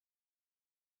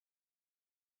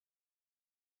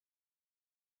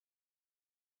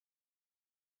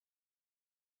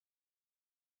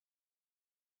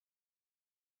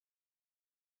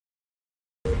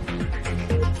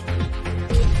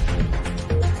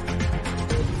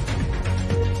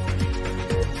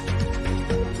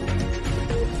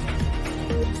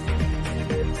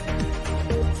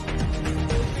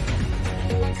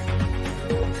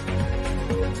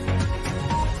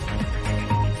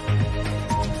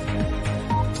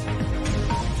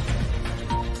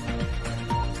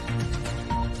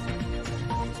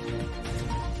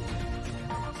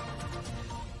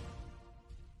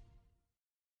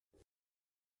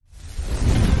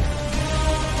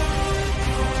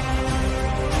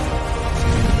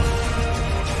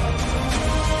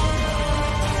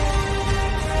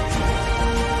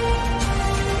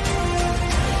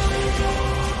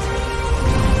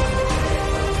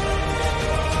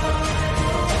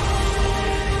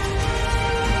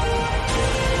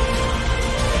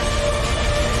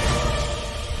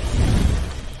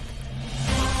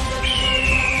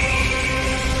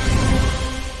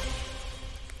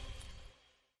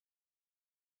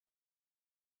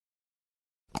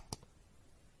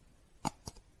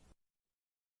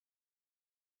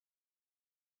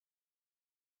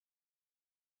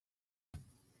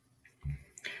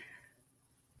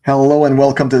Hello and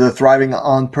welcome to the Thriving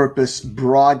on Purpose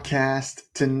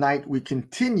broadcast. Tonight we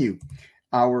continue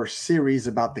our series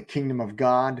about the kingdom of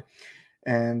God,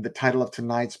 and the title of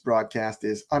tonight's broadcast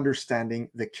is Understanding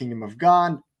the Kingdom of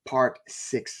God, Part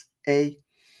 6A.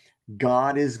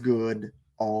 God is good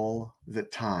all the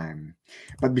time.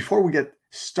 But before we get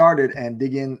started and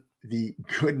dig in the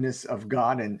goodness of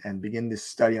God and begin this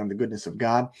study on the goodness of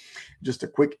God, just a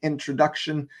quick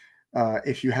introduction.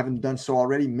 If you haven't done so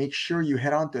already, make sure you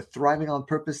head on to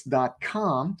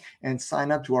thrivingonpurpose.com and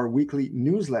sign up to our weekly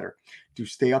newsletter to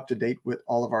stay up to date with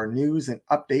all of our news and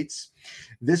updates.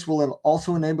 This will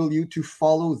also enable you to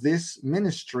follow this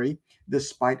ministry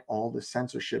despite all the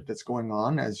censorship that's going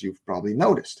on, as you've probably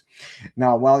noticed.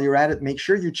 Now, while you're at it, make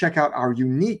sure you check out our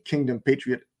unique Kingdom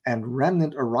Patriot and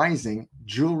Remnant Arising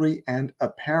jewelry and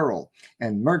apparel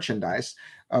and merchandise,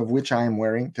 of which I am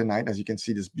wearing tonight. As you can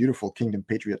see, this beautiful Kingdom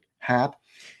Patriot hat,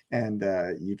 and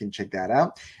you can check that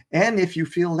out. And if you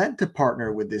feel led to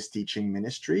partner with this teaching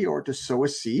ministry or to sow a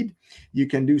seed, you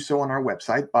can do so on our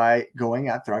website by going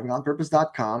at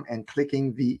thrivingonpurpose.com and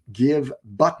clicking the Give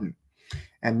button.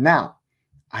 And now,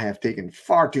 I have taken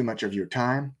far too much of your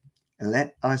time.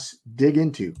 Let us dig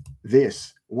into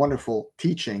this wonderful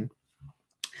teaching,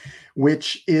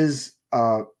 which is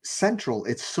central.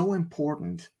 It's so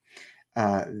important,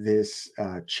 this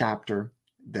chapter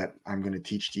that I'm going to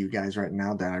teach to you guys right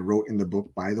now that I wrote in the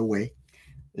book. By the way,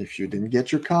 if you didn't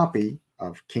get your copy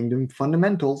of Kingdom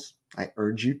Fundamentals, I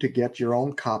urge you to get your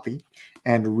own copy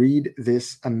and read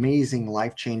this amazing,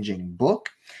 life-changing book.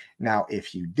 Now,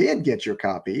 if you did get your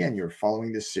copy and you're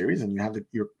following this series and you have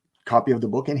your copy of the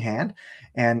book in hand,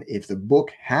 and if the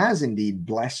book has indeed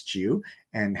blessed you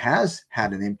and has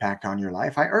had an impact on your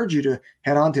life, I urge you to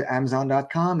head on to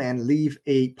Amazon.com and leave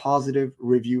a positive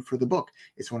review for the book.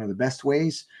 It's one of the best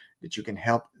ways that you can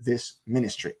help this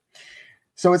ministry.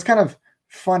 So it's kind of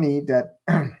funny that,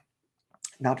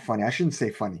 not funny, I shouldn't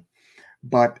say funny,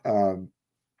 but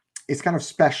it's kind of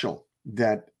special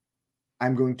that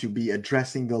I'm going to be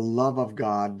addressing the love of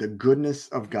God, the goodness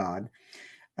of God,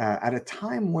 at a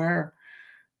time where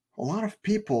a lot of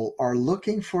people are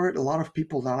looking for it. A lot of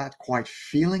people are not quite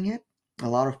feeling it. A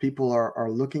lot of people are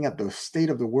looking at the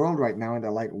state of the world right now, and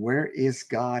they're like, where is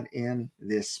God in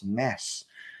this mess?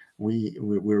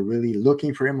 We're really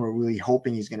looking for him. We're really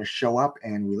hoping he's going to show up.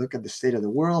 And we look at the state of the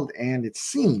world, and it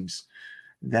seems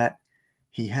that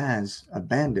he has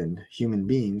abandoned human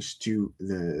beings to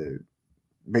the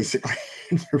basically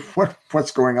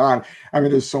what's going on. I mean,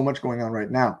 there's so much going on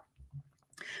right now.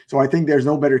 So I think there's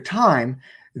no better time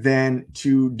than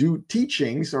to do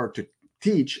teachings or to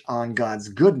teach on God's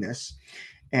goodness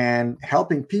and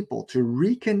helping people to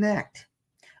reconnect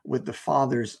with the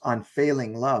Father's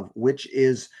unfailing love, which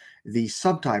is the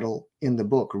subtitle in the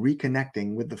book,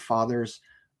 Reconnecting with the Father's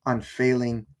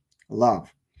Unfailing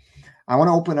Love. I want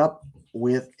to open up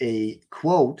with a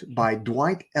quote by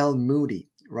Dwight L. Moody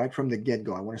right from the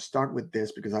get-go. I want to start with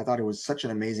this because I thought it was such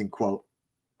an amazing quote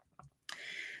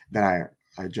that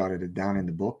I jotted it down in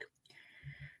the book.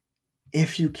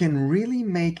 If you can really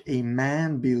make a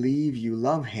man believe you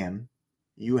love him,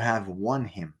 you have won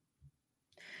him.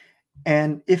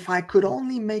 And if I could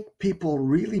only make people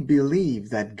really believe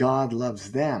that God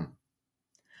loves them,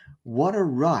 what a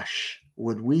rush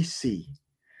would we see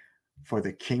for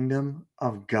the kingdom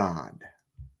of God.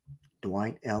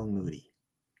 Dwight L. Moody.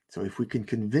 So if we can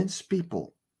convince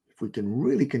people, if we can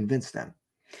really convince them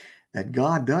that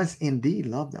God does indeed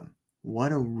love them,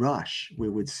 what a rush we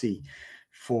would see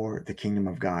for the kingdom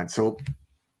of God. So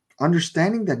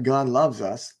understanding that God loves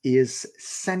us is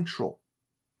central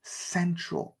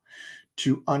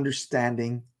to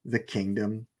understanding the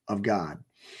kingdom of God.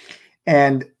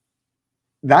 And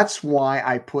that's why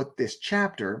I put this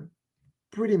chapter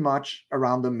pretty much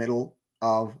around the middle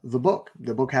of the book.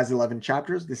 The book has 11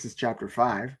 chapters. This is chapter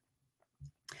 5.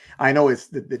 I know it's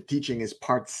the teaching is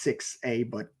part 6A,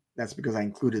 but that's because I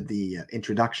included the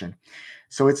introduction.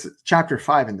 So it's chapter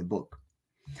 5 in the book.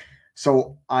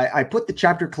 So I put the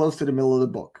chapter close to the middle of the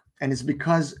book, and it's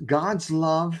because God's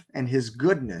love and his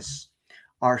goodness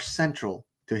are central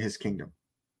to his kingdom.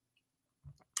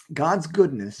 God's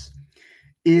goodness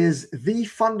is the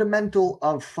fundamental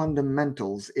of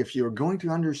fundamentals if you're going to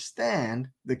understand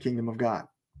the kingdom of God.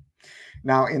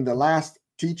 Now, in the last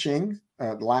teaching,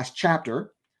 the last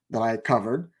chapter that I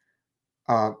covered,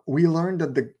 we learned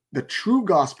that the true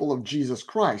gospel of Jesus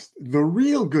Christ, the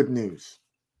real good news,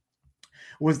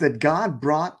 was that God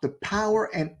brought the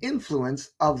power and influence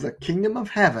of the kingdom of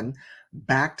heaven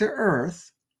back to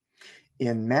earth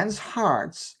in men's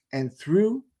hearts and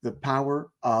through the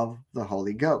power of the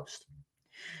Holy Ghost.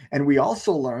 And we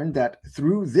also learned that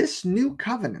through this new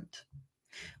covenant,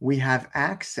 We have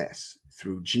access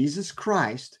through Jesus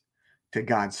Christ to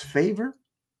God's favor,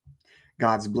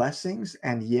 God's blessings,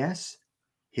 and yes,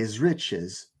 his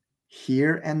riches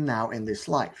here and now in this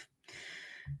life.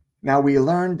 Now, we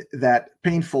learned that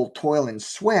painful toil and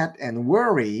sweat and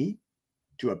worry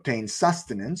to obtain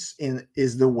sustenance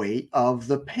is the way of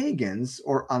the pagans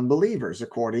or unbelievers,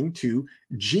 according to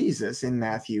Jesus in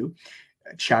Matthew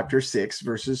chapter 6,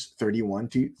 verses 31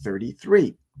 to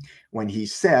 33, when he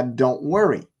said, "Don't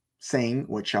worry," saying,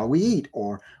 "What shall we eat?"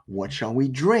 or "What shall we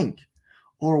drink?"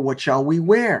 or "What shall we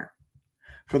wear?"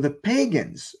 For the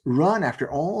pagans run after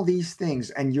all these things,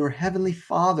 and your heavenly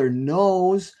Father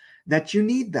knows that you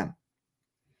need them.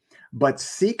 But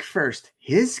seek first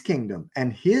his kingdom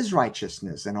and his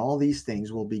righteousness, and all these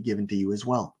things will be given to you as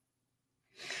well.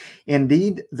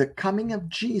 Indeed, the coming of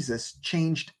Jesus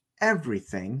changed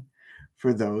everything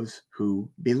for those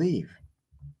who believe.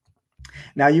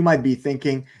 Now, you might be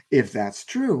thinking, if that's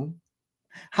true,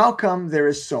 how come there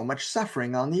is so much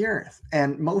suffering on the earth?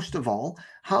 And most of all,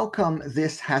 how come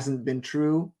this hasn't been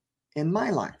true in my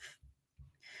life?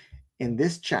 In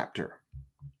this chapter,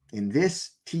 in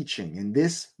this teaching, in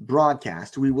this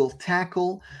broadcast, we will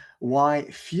tackle why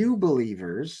few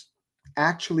believers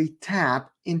actually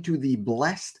tap into the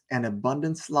blessed and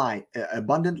abundant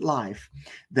life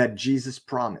that Jesus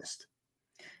promised.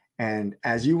 And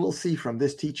as you will see from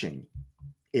this teaching,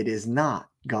 it is not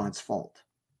God's fault.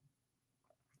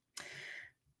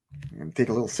 I'm going to take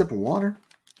a little sip of water.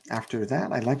 After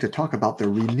that, I'd like to talk about the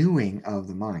renewing of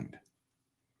the mind.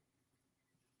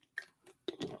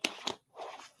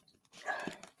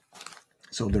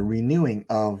 So, the renewing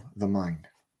of the mind.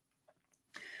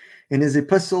 In his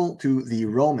epistle to the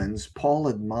Romans, Paul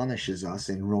admonishes us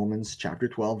in Romans chapter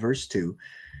 12, verse 2,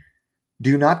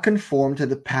 "Do not conform to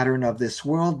the pattern of this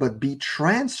world, but be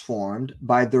transformed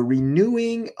by the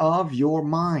renewing of your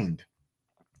mind.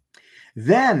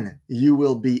 Then you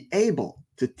will be able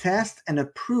to test and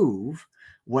approve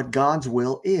what God's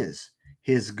will is,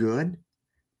 his good,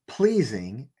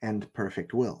 pleasing, and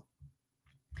perfect will."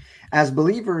 As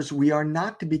believers, we are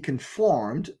not to be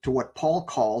conformed to what Paul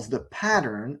calls the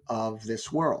pattern of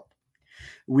this world.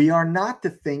 We are not to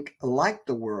think like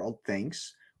the world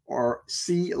thinks, or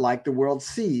see like the world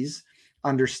sees,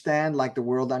 understand like the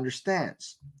world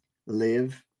understands,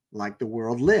 live like the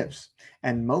world lives,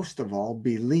 and most of all,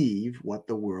 believe what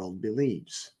the world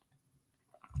believes.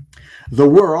 The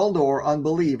world, or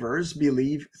unbelievers,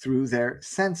 believe through their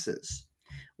senses,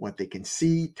 what they can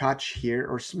see, touch, hear,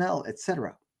 or smell,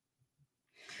 etc.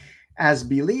 As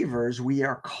believers, we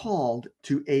are called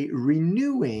to a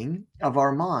renewing of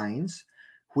our minds,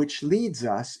 which leads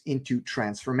us into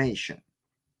transformation.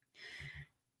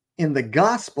 In the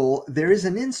gospel, there is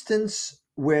an instance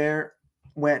where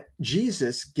when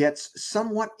Jesus gets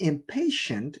somewhat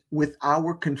impatient with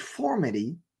our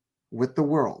conformity with the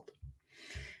world.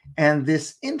 And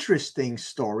this interesting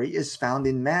story is found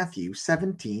in Matthew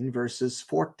 17, verses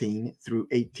 14 through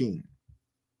 18.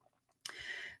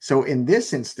 So in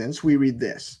this instance, we read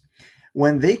this.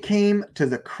 When they came to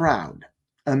the crowd,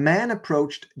 a man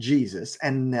approached Jesus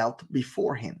and knelt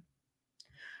before him.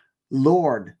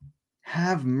 "Lord,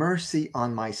 have mercy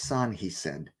on my son," he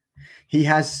said. "He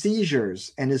has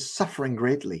seizures and is suffering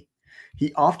greatly.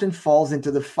 He often falls into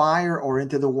the fire or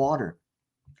into the water.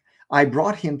 I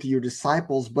brought him to your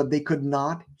disciples, but they could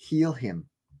not heal him."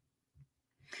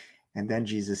 And then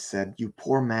Jesus said, "You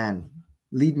poor man,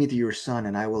 lead me to your son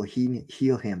and I will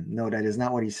heal him." No, that is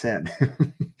not what he said.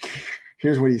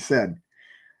 Here's what he said.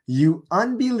 "You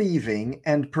unbelieving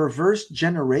and perverse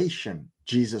generation,"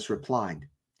 Jesus replied,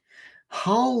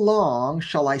 "how long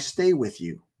shall I stay with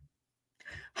you?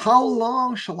 How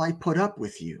long shall I put up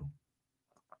with you?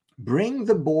 Bring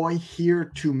the boy here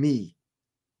to me."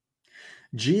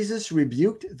 Jesus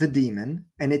rebuked the demon,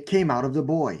 and it came out of the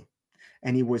boy,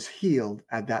 and he was healed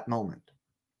at that moment.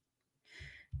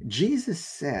 Jesus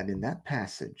said in that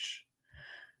passage,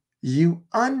 "You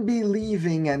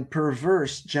unbelieving and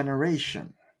perverse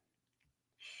generation."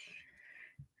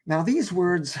 Now, these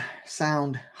words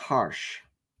sound harsh,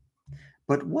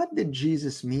 but what did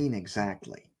Jesus mean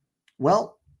exactly?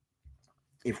 Well,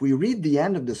 if we read the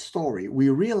end of the story, we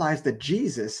realize that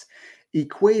Jesus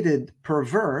equated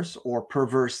perverse or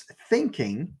perverse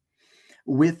thinking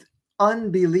with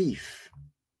unbelief.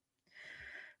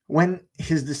 When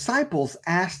his disciples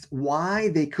asked why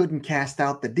they couldn't cast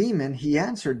out the demon, he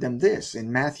answered them this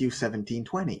in Matthew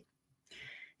 17:20.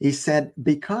 He said,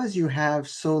 "Because you have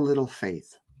so little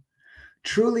faith.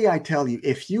 Truly I tell you,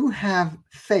 if you have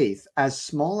faith as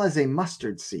small as a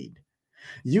mustard seed,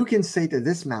 you can say to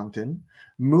this mountain,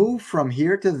 'Move from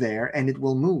here to there,' and it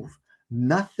will move.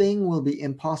 Nothing will be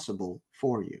impossible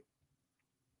for you.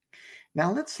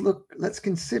 Now let's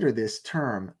consider this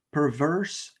term,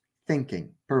 perverse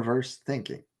thinking. Perverse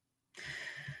thinking.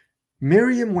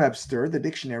 Merriam-Webster, the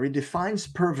dictionary, defines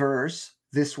perverse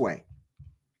this way.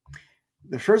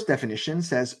 The first definition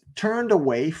says, turned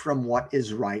away from what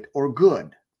is right or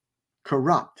good,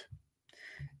 corrupt.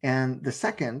 And the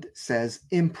second says,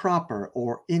 improper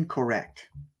or incorrect.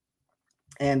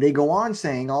 And they go on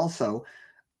saying also,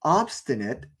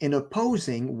 obstinate in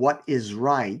opposing what is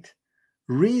right,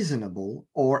 reasonable,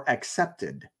 or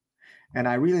accepted. And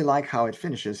I really like how it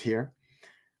finishes here.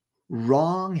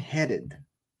 Wrong-headed.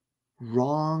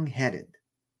 Wrong-headed.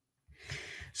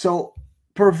 So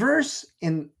perverse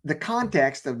in the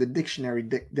context of the dictionary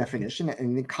definition and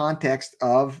in the context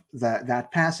of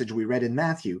that passage we read in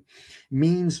Matthew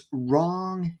means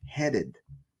wrong-headed,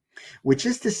 which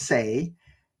is to say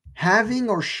having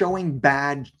or showing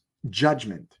bad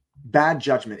judgment.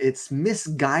 It's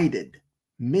misguided.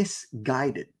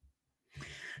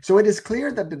 So it is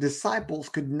clear that the disciples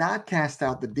could not cast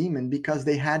out the demon because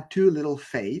they had too little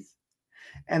faith,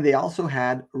 and they also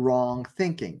had wrong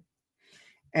thinking.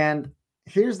 And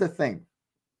here's the thing.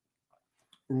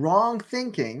 Wrong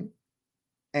thinking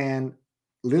and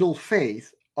little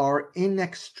faith are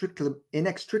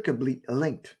inextricably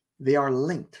linked. They are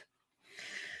linked.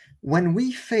 When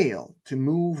we fail to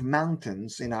move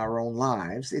mountains in our own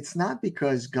lives, it's not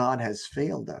because God has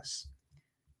failed us.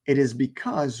 It is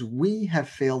because we have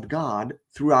failed God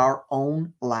through our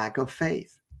own lack of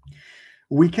faith.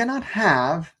 We cannot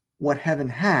have what heaven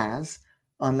has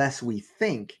unless we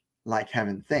think like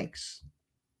heaven thinks.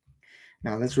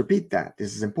 Now let's repeat that.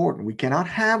 This is important. We cannot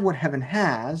have what heaven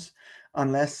has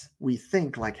unless we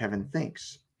think like heaven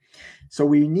thinks. So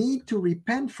we need to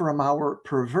repent from our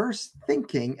perverse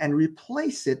thinking and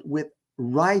replace it with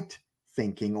right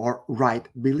thinking or right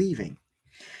believing.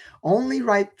 Only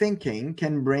right thinking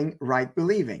can bring right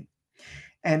believing.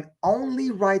 And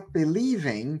only right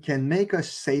believing can make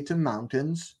us say to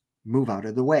mountains, move out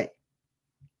of the way.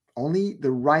 Only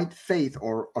the right faith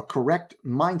or a correct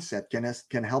mindset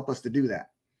can help us to do that.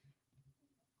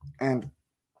 And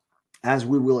as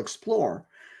we will explore,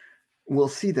 we'll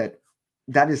see that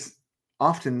is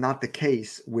often not the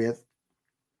case with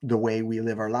the way we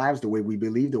live our lives, the way we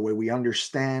believe, the way we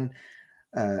understand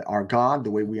our God,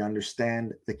 the way we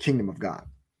understand the kingdom of God.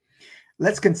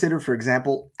 Let's consider, for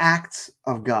example, acts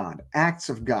of God. Acts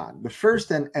of God. The first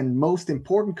and most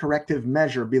important corrective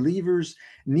measure believers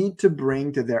need to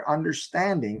bring to their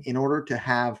understanding in order to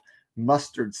have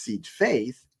mustard seed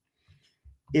faith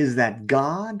is that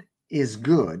God is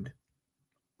good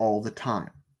all the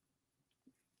time.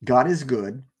 God is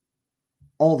good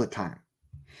all the time.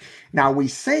 Now, we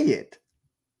say it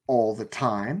all the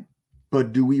time,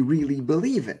 but do we really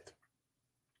believe it?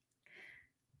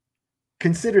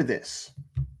 Consider this.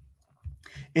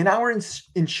 In our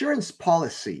insurance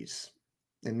policies,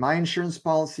 in my insurance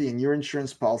policy and your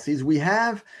insurance policies, we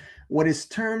have what is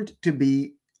termed to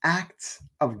be acts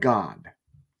of God.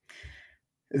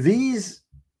 These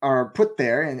are put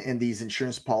there in these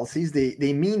insurance policies.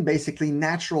 They mean basically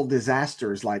natural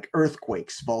disasters like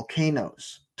earthquakes,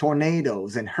 volcanoes,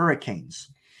 tornadoes, and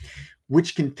hurricanes,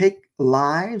 which can take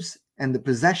lives and the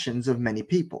possessions of many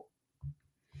people.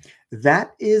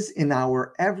 That is in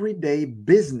our everyday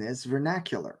business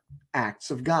vernacular,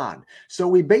 acts of God. So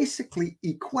we basically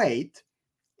equate,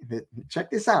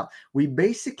 check this out, we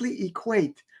basically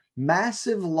equate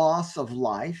massive loss of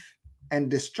life and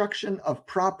destruction of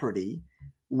property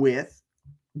with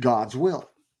God's will,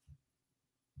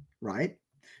 right?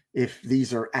 If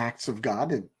these are acts of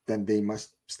God, then they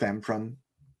must stem from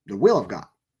the will of God.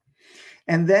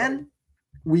 And then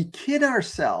we kid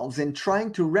ourselves in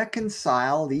trying to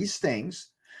reconcile these things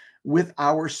with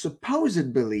our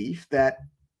supposed belief that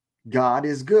God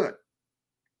is good.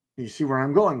 You see where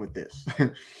I'm going with this?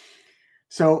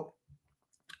 So,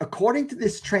 according to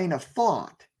this train of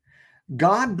thought,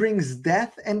 God brings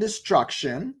death and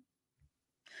destruction,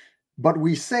 but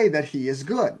we say that he is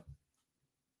good.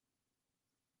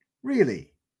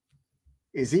 Really?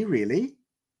 Is he really?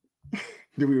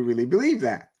 Do we really believe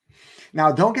that? Now,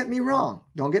 don't get me wrong.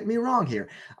 Don't get me wrong here.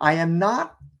 I am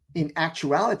not, in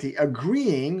actuality,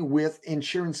 agreeing with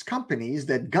insurance companies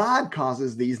that God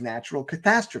causes these natural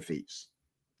catastrophes.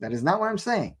 That is not what I'm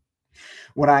saying.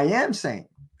 What I am saying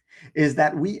is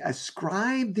that we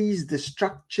ascribe these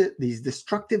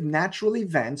destructive natural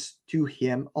events to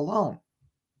him alone.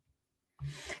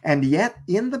 And yet,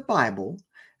 in the Bible,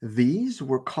 these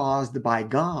were caused by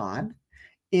God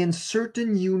in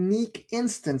certain unique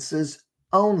instances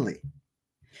only.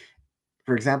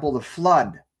 For example, the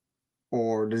flood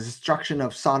or the destruction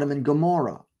of Sodom and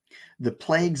Gomorrah, the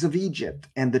plagues of Egypt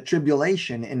and the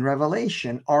tribulation in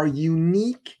Revelation are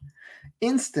unique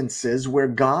instances where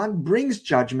God brings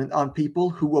judgment on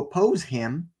people who oppose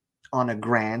him on a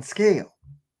grand scale.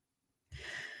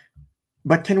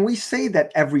 But can we say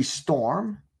that every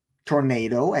storm,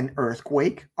 tornado, and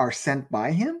earthquake are sent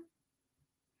by him?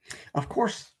 Of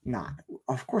course not.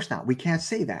 Of course not. We can't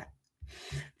say that.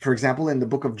 For example, in the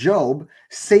book of Job,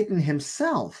 Satan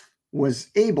himself was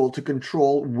able to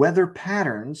control weather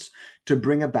patterns to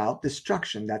bring about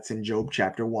destruction. That's in Job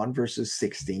chapter 1, verses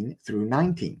 16 through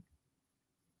 19.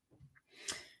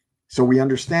 So we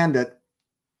understand that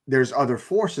there's other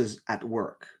forces at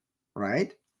work,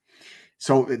 right?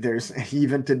 So there's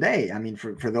even today, I mean,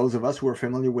 for those of us who are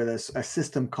familiar with a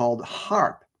system called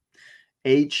HAARP,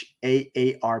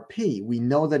 HAARP, we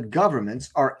know that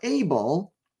governments are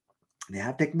able, they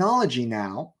have technology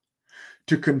now,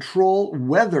 to control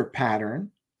weather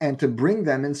pattern and to bring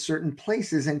them in certain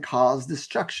places and cause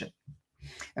destruction.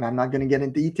 And I'm not going to get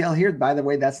into detail here. By the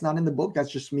way, that's not in the book.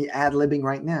 That's just me ad-libbing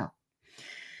right now.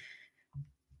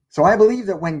 So I believe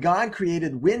that when God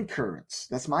created wind currents,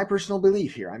 that's my personal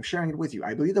belief here. I'm sharing it with you.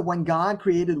 I believe that when God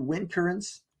created wind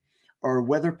currents or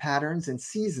weather patterns and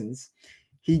seasons,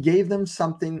 he gave them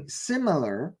something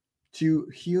similar to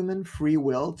human free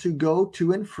will to go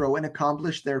to and fro and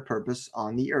accomplish their purpose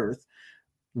on the earth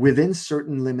within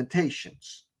certain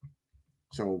limitations.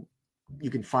 So you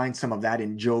can find some of that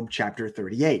in Job chapter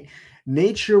 38.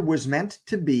 Nature was meant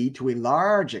to be, to a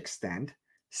large extent,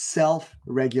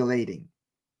 self-regulating.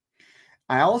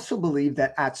 I also believe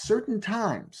that at certain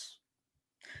times,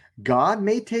 God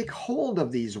may take hold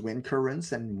of these wind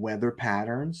currents and weather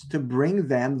patterns to bring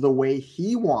them the way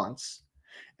he wants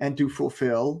and to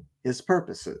fulfill his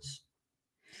purposes.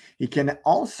 He can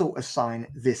also assign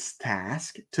this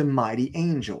task to mighty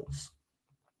angels.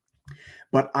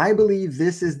 But I believe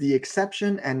this is the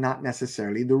exception and not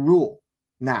necessarily the rule.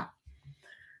 Now,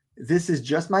 this is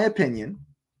just my opinion,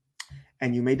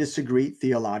 and you may disagree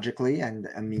theologically, and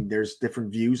I mean, there's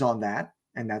different views on that,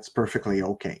 and that's perfectly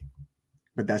okay.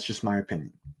 But that's just my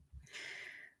opinion.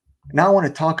 Now I want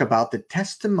to talk about the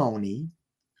testimony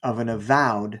of an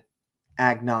avowed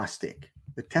agnostic.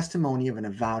 The testimony of an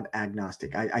avowed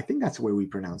agnostic. I think that's the way we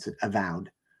pronounce it,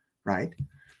 avowed, right?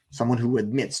 Someone who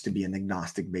admits to be an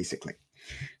agnostic, basically.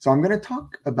 So I'm going to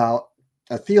talk about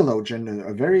a theologian,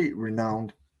 a very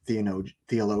renowned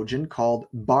theologian called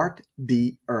Bart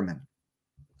D. Ehrman.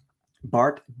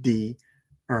 Bart D.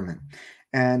 Ehrman.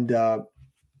 And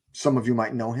some of you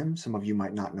might know him, some of you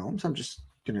might not know him. So I'm just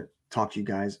going to talk to you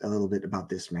guys a little bit about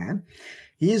this man.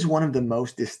 He is one of the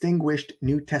most distinguished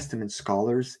New Testament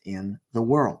scholars in the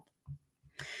world.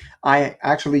 I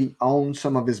actually own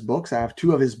some of his books. I have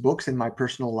 2 of his books in my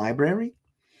personal library.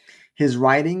 His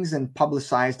writings and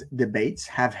publicized debates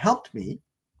have helped me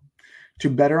to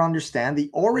better understand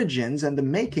the origins and the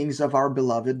makings of our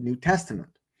beloved New Testament.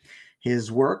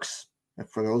 His works,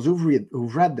 for those who've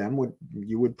read them,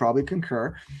 you would probably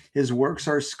concur, his works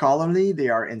are scholarly, they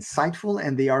are insightful,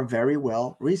 and they are very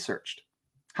well researched.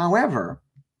 However,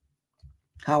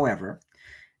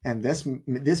 and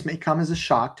this may come as a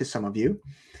shock to some of you,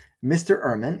 Mr.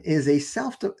 Ehrman is a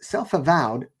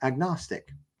self-avowed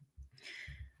agnostic.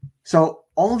 So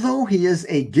although he is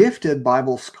a gifted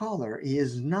Bible scholar, he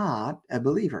is not a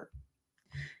believer.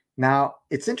 Now,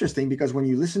 it's interesting because when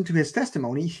you listen to his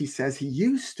testimony, he says he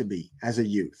used to be as a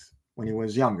youth when he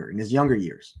was younger, in his younger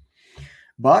years.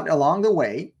 But along the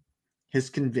way, his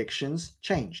convictions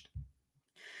changed.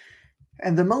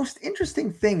 And the most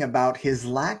interesting thing about his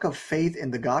lack of faith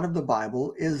in the God of the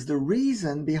Bible is the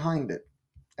reason behind it.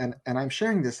 And I'm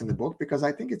sharing this in the book because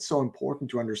I think it's so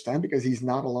important to understand, because he's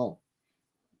not alone.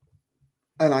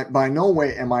 And by no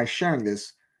way am I sharing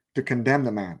this to condemn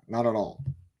the man, not at all.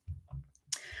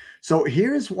 So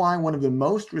here's why one of the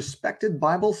most respected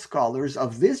Bible scholars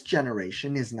of this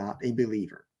generation is not a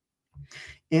believer.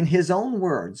 In his own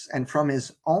words and from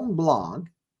his own blog,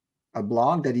 a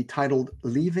blog that he titled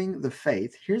Leaving the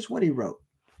Faith, here's what he wrote.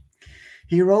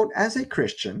 He wrote, as a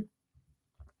Christian,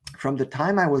 from the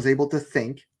time I was able to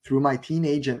think through my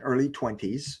teenage and early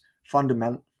 20s,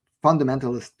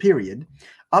 fundamentalist period,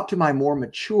 up to my more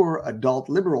mature adult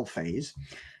liberal phase,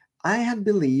 I had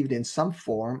believed in some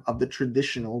form of the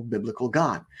traditional biblical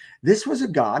God. This was a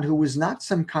God who was not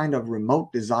some kind of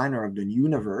remote designer of the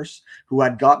universe who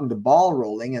had gotten the ball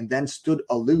rolling and then stood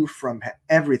aloof from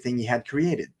everything he had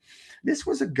created. This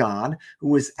was a God who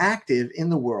was active in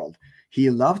the world. He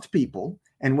loved people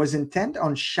and was intent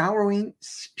on showering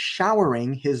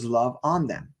his love on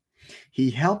them. He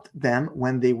helped them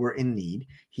when they were in need.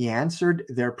 He answered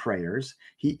their prayers.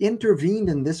 He intervened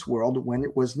in this world when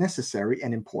it was necessary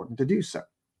and important to do so.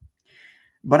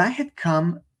 But I had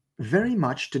come very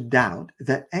much to doubt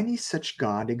that any such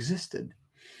God existed.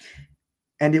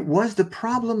 And it was the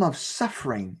problem of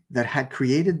suffering that had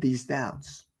created these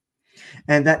doubts,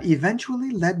 and that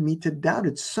eventually led me to doubt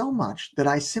it so much that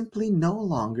I simply no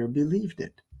longer believed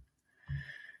it.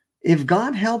 If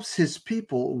God helps his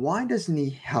people, why doesn't he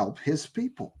help his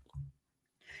people?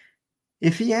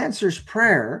 If he answers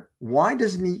prayer, why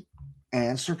doesn't he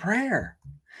answer prayer?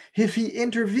 If he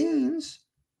intervenes,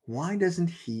 why doesn't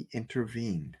he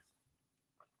intervene?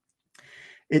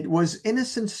 It was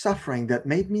innocent suffering that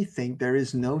made me think there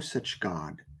is no such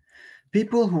God.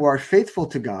 People who are faithful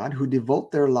to God, who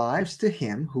devote their lives to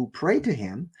him, who pray to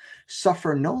him,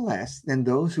 suffer no less than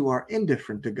those who are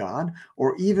indifferent to God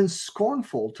or even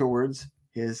scornful towards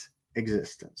his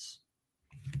existence.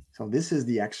 So this is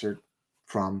the excerpt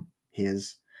from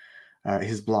his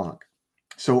blog.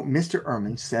 So Mr.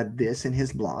 Ehrman said this in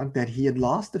his blog, that he had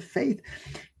lost the faith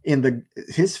in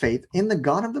his faith in the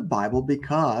God of the Bible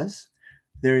because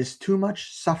there is too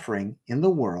much suffering in the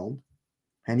world,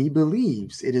 and he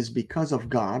believes it is because of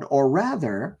God, or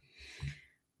rather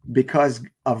because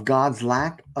of God's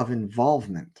lack of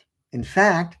involvement. In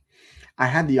fact, I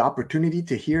had the opportunity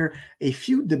to hear a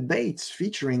few debates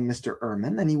featuring Mr.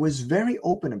 Ehrman, and he was very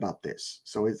open about this.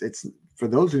 So it's for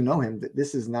those who know him, that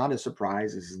this is not a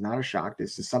surprise. This is not a shock.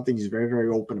 This is something he's very, very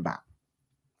open about.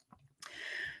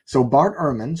 So Bart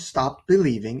Ehrman stopped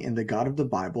believing in the God of the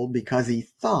Bible because he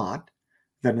thought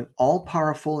that an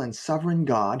all-powerful and sovereign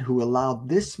God who allowed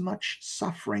this much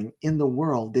suffering in the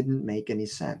world didn't make any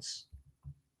sense.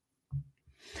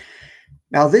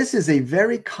 Now, this is a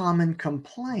very common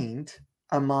complaint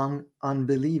among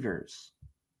unbelievers.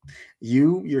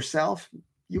 You yourself,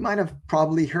 you might have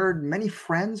probably heard many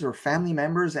friends or family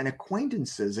members and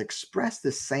acquaintances express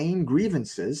the same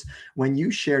grievances when you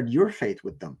shared your faith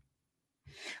with them.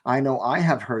 I know I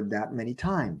have heard that many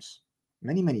times,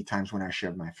 many times when I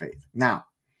shared my faith. Now,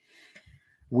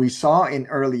 we saw in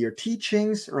earlier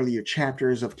teachings, earlier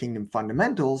chapters of Kingdom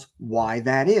Fundamentals, why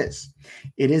that is.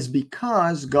 It is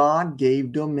because God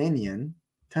gave dominion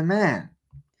to man.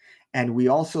 And we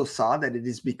also saw that it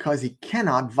is because he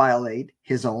cannot violate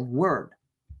his own word.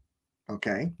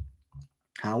 Okay?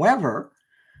 However,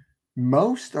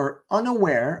 most are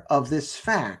unaware of this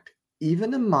fact,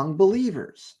 even among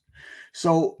believers.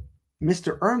 So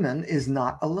Mr. Ehrman is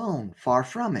not alone, far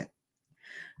from it.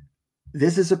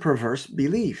 This is a perverse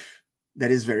belief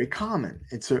that is very common.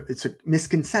 It's a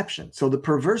misconception. So the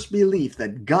perverse belief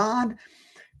that God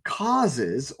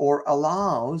causes or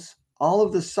allows all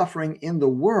of the suffering in the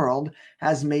world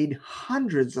has made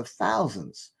hundreds of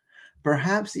thousands,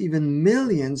 perhaps even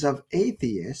millions of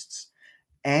atheists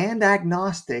and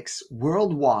agnostics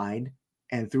worldwide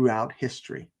and throughout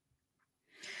history.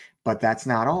 But that's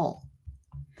not all.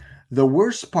 The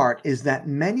worst part is that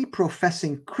many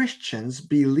professing Christians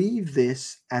believe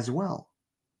this as well.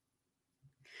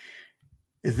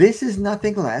 This is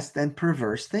nothing less than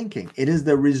perverse thinking. It is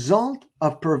the result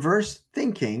of perverse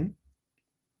thinking,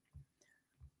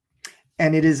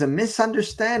 and it is a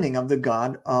misunderstanding of the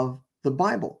God of the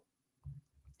Bible.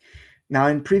 Now,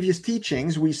 in previous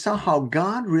teachings, we saw how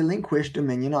God relinquished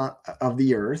dominion of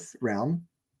the earth realm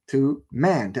to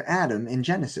man, to Adam in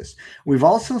Genesis. We've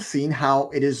also seen how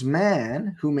it is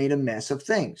man who made a mess of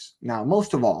things. Now,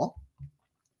 most of all,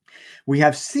 we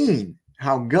have seen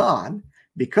how God,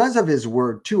 because of his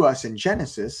word to us in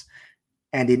Genesis,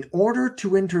 and in order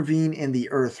to intervene in the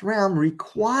earth realm,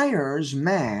 requires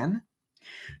man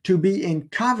to be in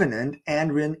covenant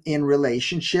and in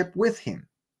relationship with him.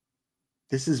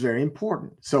 This is very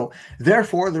important. So,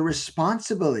 therefore, the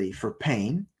responsibility for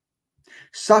pain,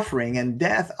 suffering, and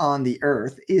death on the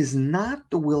earth is not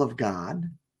the will of God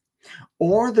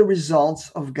or the results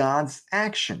of God's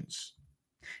actions.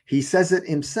 He says it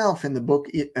himself in the book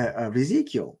of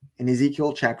Ezekiel. In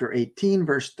Ezekiel chapter 18,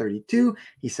 verse 32,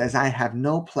 he says, I have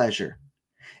no pleasure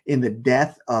in the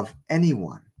death of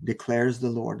anyone, declares the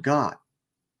Lord God.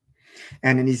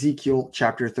 And in Ezekiel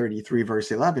chapter 33,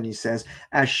 verse 11, he says,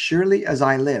 as surely as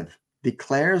I live,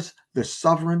 declares the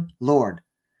sovereign Lord,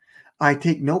 I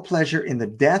take no pleasure in the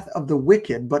death of the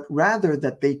wicked, but rather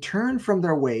that they turn from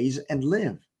their ways and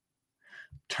live.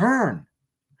 Turn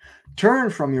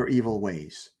from your evil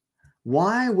ways.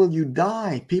 Why will you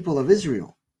die, people of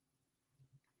Israel?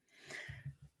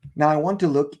 Now I want to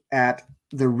look at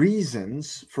the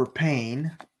reasons for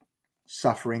pain,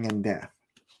 suffering, and death.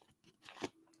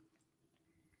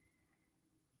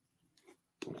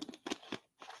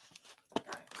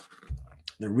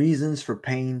 The reasons for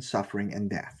pain, suffering, and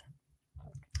death.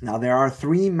 Now there are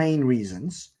three main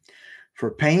reasons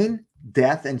for pain,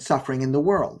 death, and suffering in the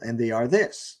world, and they are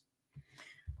this.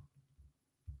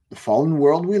 the fallen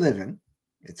world we live in,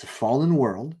 it's a fallen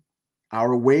world,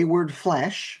 our wayward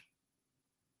flesh,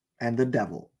 and the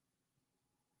devil.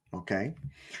 Okay,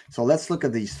 so let's look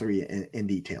at these three in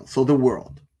detail. So the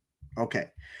world. Okay,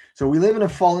 so we live in a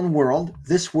fallen world.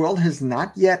 This world has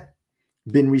not yet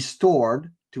been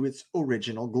restored to its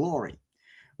original glory.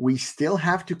 We still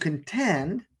have to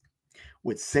contend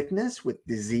with sickness, with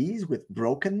disease, with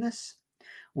brokenness,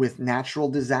 with natural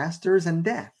disasters and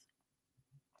death.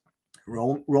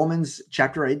 Romans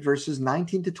chapter 8, verses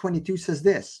 19 to 22 says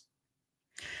this: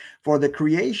 For the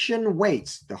creation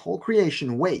waits, the whole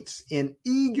creation waits in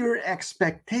eager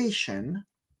expectation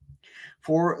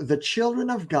for the children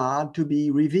of God to be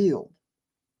revealed.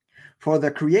 For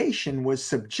the creation was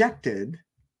subjected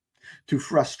to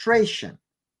frustration,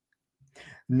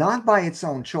 not by its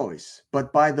own choice,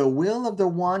 but by the will of the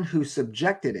one who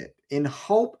subjected it, in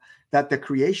hope that the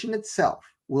creation itself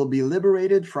will be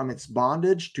liberated from its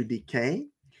bondage to decay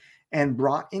and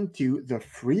brought into the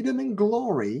freedom and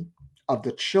glory of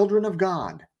the children of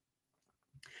God.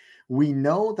 We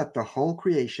know that the whole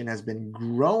creation has been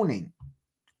groaning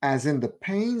as in the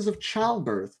pains of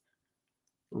childbirth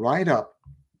right up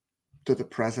to the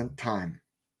present time.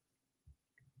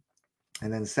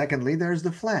 And then secondly, there's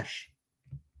the flesh.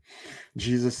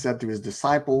 Jesus said to his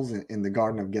disciples in the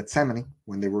Garden of Gethsemane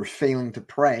when they were failing to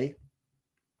pray,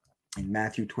 in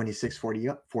Matthew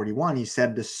 26:41, he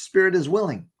said, the spirit is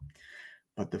willing,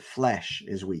 but the flesh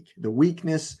is weak. The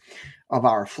weakness of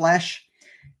our flesh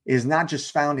is not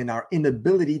just found in our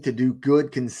inability to do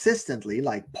good consistently,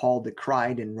 like Paul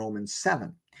decried in Romans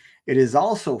 7. It is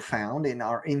also found in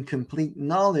our incomplete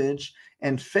knowledge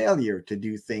and failure to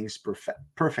do things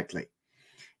perfectly.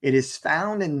 It is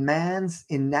found in man's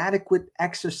inadequate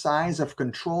exercise of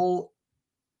control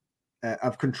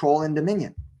and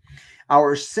dominion.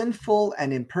 Our sinful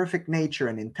and imperfect nature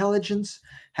and intelligence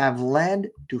have led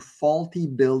to faulty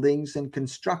buildings and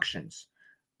constructions,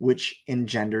 which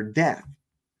engender death.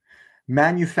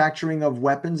 Manufacturing of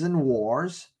weapons and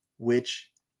wars,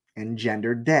 which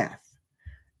engender death.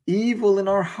 Evil in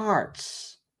our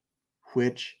hearts,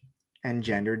 which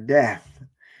engender death.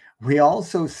 We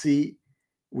also see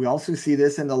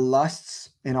this in our lusts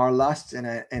and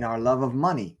our love of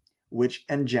money, which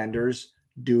engenders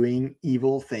doing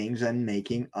evil things and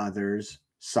making others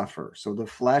suffer. So the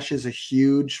flesh is a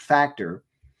huge factor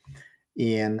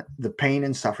in the pain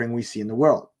and suffering we see in the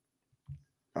world,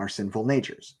 our sinful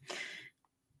natures.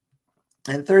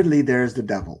 And thirdly, there's the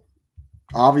devil.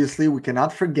 Obviously, we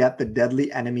cannot forget the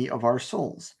deadly enemy of our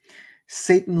souls.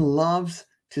 Satan loves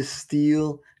to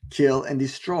steal, kill, and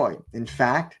destroy. In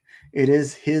fact, it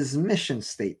is his mission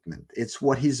statement. It's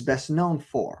what he's best known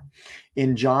for.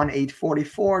 In John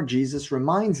 8:44, Jesus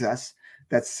reminds us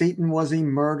that Satan was a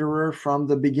murderer from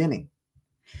the beginning.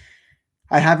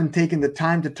 I haven't taken the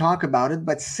time to talk about it,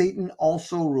 but Satan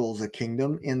also rules a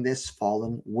kingdom in this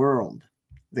fallen world,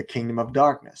 the kingdom of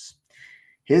darkness.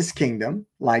 His kingdom,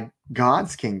 like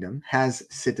God's kingdom, has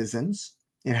citizens,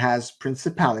 it has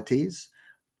principalities,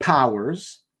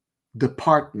 powers,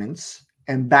 departments,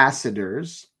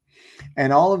 ambassadors,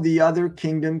 and all of the other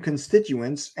kingdom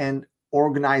constituents and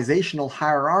organizational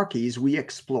hierarchies we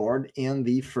explored in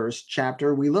the first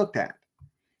chapter we looked at,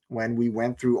 when we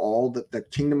went through all that the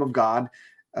kingdom of God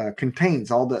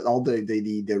contains, all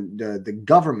the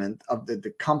government of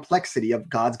the complexity of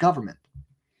God's government.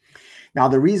 Now,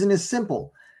 the reason is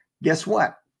simple. Guess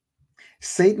what?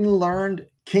 Satan learned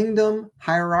kingdom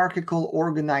hierarchical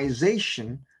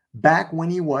organization back when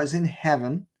he was in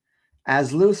heaven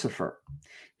as Lucifer.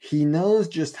 He knows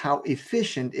just how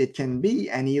efficient it can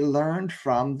be, and he learned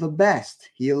from the best.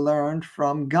 He learned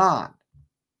from God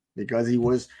because he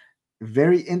was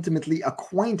very intimately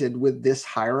acquainted with this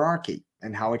hierarchy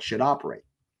and how it should operate.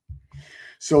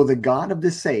 So the God of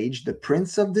this age, the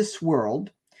prince of this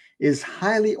world, is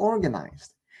highly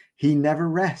organized. He never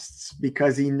rests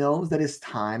because he knows that his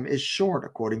time is short,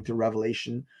 according to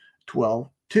Revelation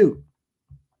 12:2.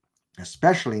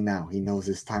 Especially now, he knows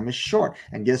his time is short.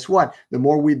 And guess what? The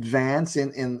more we advance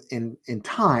in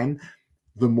time,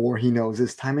 the more he knows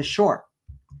his time is short.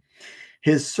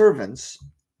 His servants,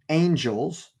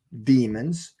 angels,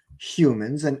 demons,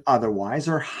 humans, and otherwise,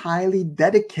 are highly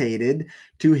dedicated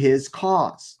to his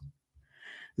cause.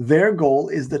 Their goal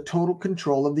is the total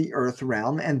control of the earth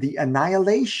realm and the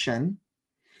annihilation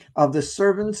of the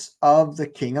servants of the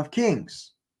King of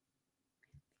Kings.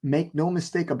 Make no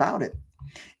mistake about it.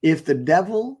 If the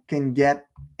devil can get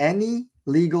any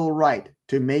legal right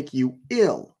to make you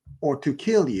ill or to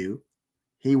kill you,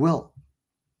 he will.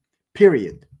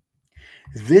 Period.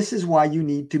 This is why you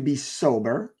need to be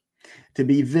sober. to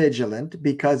be vigilant,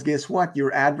 because guess what?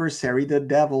 Your adversary, the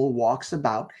devil, walks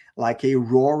about like a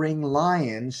roaring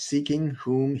lion, seeking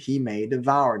whom he may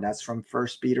devour. That's from 1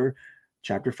 Peter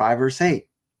chapter 5, verse 8.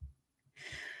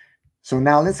 So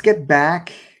now let's get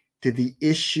back to the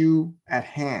issue at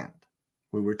hand.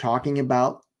 We were talking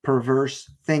about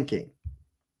perverse thinking.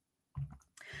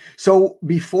 So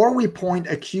before we point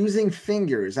accusing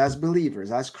fingers as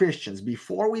believers, as Christians,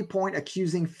 before we point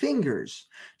accusing fingers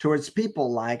towards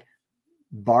people like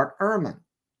Bart Ehrman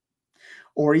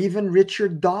or even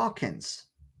Richard Dawkins,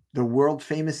 the world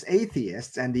famous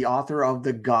atheist and the author of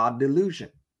The God Delusion,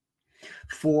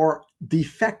 for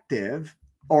defective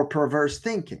or perverse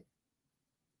thinking,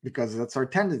 because that's our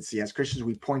tendency as Christians,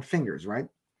 we point fingers, right?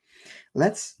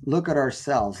 Let's look at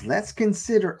ourselves. Let's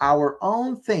consider our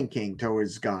own thinking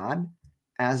towards God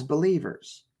as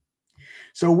believers.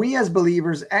 So we as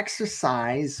believers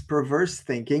exercise perverse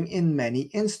thinking in many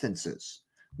instances.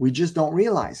 We just don't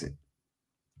realize it.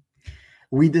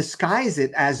 We disguise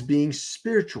it as being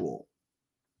spiritual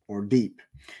or deep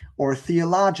or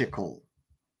theological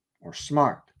or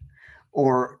smart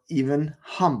or even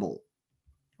humble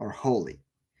or holy.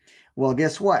 Well,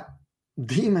 guess what?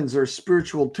 Demons are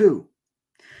spiritual too.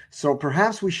 So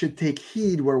perhaps we should take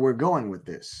heed where we're going with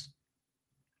this.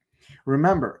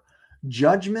 Remember,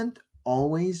 judgment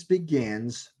always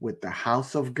begins with the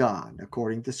house of God,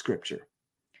 according to Scripture.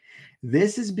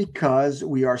 This is because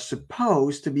we are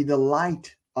supposed to be the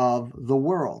light of the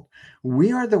world.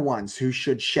 We are the ones who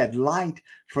should shed light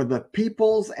for the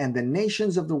peoples and the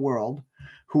nations of the world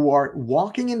who are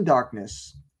walking in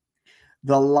darkness.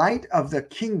 The light of the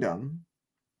kingdom,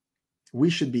 we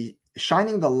should be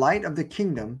shining the light of the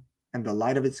kingdom and the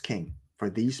light of its king for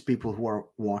these people who are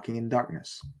walking in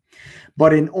darkness.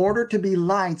 But in order to be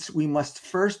lights, we must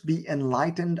first be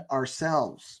enlightened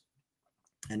ourselves.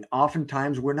 And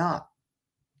oftentimes we're not,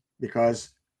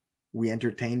 because we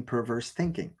entertain perverse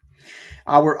thinking.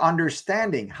 Our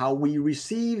understanding, how we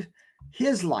receive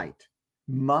his light,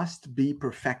 must be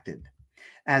perfected.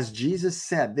 As Jesus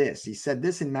said this, he said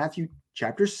this in Matthew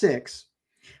chapter 6,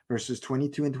 verses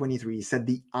 22 and 23. He said,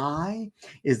 the eye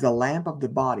is the lamp of the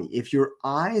body. If your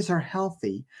eyes are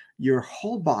healthy, your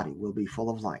whole body will be full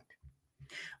of light.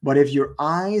 But if your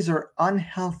eyes are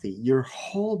unhealthy, your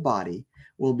whole body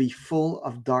will be full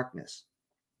of darkness.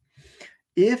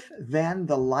 If then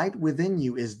the light within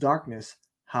you is darkness,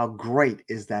 how great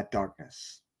is that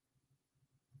darkness?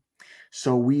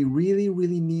 So we really,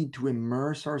 really need to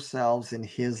immerse ourselves in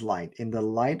his light, in the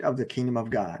light of the kingdom of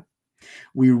God.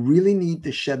 We really need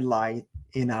to shed light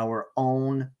in our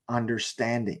own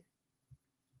understanding.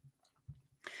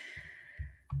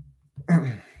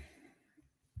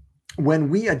 When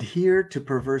we adhere to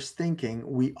perverse thinking,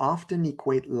 we often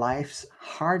equate life's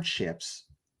hardships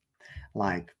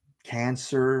like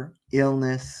cancer,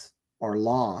 illness, or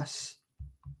loss,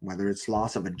 whether it's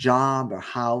loss of a job, a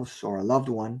house, or a loved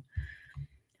one,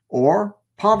 or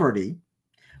poverty.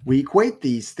 We equate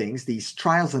these things, these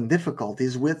trials and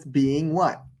difficulties, with being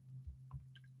what?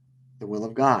 The will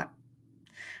of God.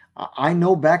 I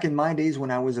know back in my days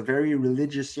when I was a very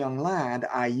religious young lad,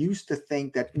 I used to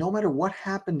think that no matter what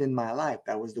happened in my life,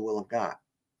 that was the will of God.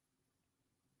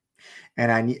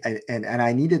 And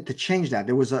I needed to change that.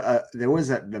 There was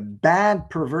the bad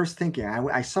perverse thinking.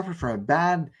 I suffered from a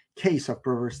bad case of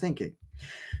perverse thinking.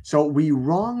 So we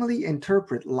wrongly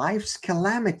interpret life's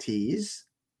calamities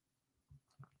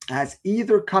as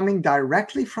either coming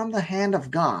directly from the hand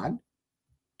of God,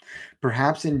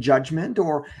 perhaps in judgment,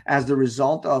 or as the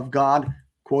result of God,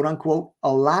 quote unquote,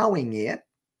 allowing it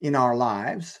in our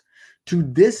lives to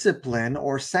discipline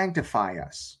or sanctify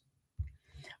us.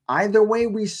 Either way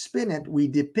we spin it, we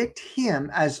depict him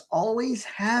as always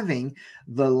having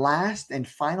the last and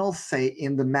final say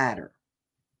in the matter.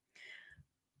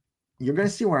 You're going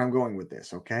to see where I'm going with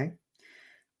this, okay?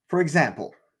 For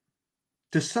example,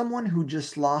 to someone who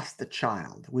just lost a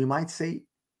child, we might say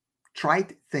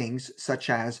trite things such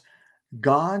as,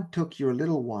 God took your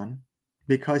little one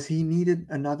because he needed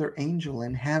another angel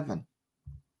in heaven.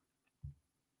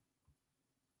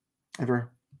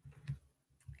 Ever,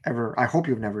 I hope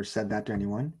you've never said that to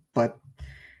anyone, but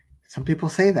some people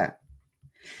say that.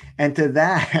 And to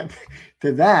that,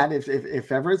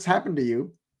 if ever it's happened to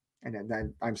you,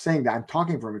 and I'm saying that I'm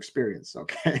talking from experience,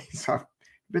 okay? So I've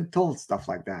been told stuff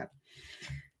like that.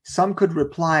 Some could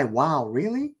reply, wow,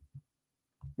 really?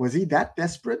 Was he that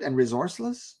desperate and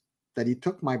resourceless that he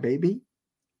took my baby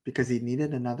because he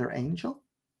needed another angel?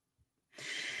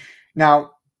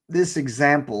 Now, this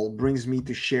example brings me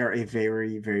to share a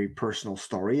very, very personal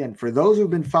story. And for those who've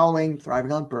been following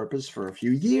Thriving on Purpose for a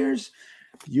few years,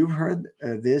 you've heard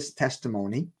this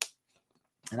testimony.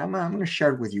 And I'm going to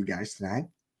share it with you guys tonight.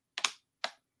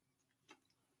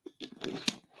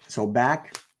 So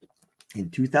back in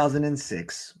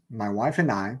 2006, my wife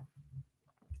and I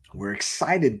were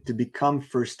excited to become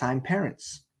first-time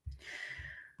parents.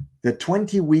 The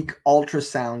 20-week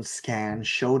ultrasound scan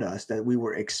showed us that we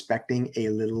were expecting a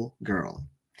little girl,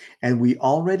 and we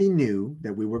already knew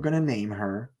that we were going to name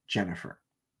her Jennifer.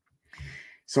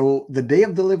 So the day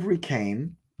of delivery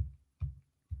came,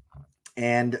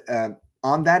 and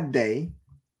on that day,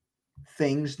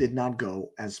 things did not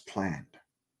go as planned.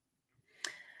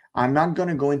 I'm not going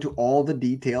to go into all the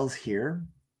details here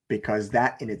because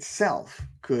that in itself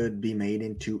could be made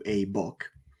into a book.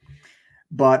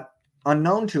 But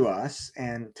unknown to us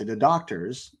and to the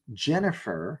doctors,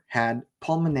 Jennifer had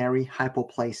pulmonary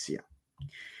hypoplasia.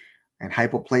 And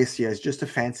hypoplasia is just a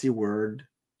fancy word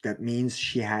that means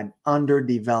she had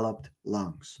underdeveloped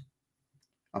lungs.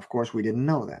 Of course, we didn't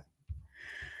know that.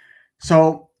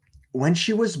 So when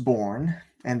she was born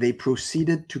and they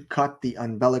proceeded to cut the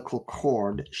umbilical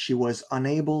cord, she was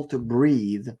unable to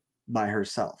breathe by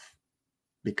herself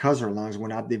because her lungs were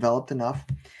not developed enough,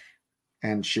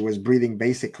 and she was breathing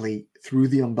basically through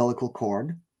the umbilical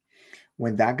cord.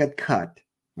 When that got cut,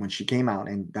 when she came out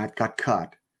and that got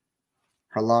cut,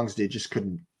 her lungs, they just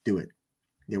couldn't do it.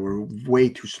 They were way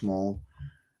too small,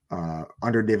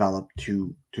 underdeveloped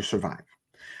to survive.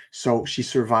 So she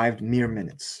survived mere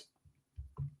minutes,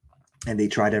 and they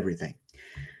tried everything.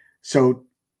 So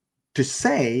to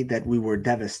say that we were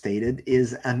devastated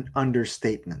is an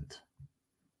understatement.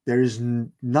 There is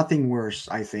nothing worse,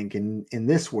 I think, in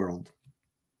this world.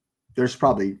 There's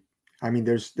probably,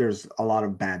 there's a lot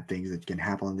of bad things that can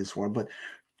happen in this world, but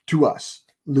to us,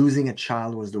 losing a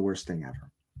child was the worst thing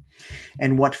ever.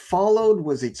 And what followed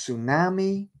was a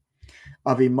tsunami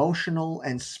of emotional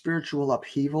and spiritual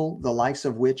upheaval, the likes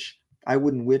of which I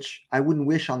wouldn't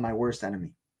wish on my worst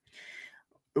enemy.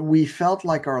 We felt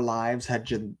like our lives had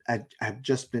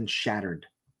just been shattered.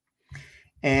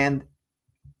 And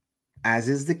as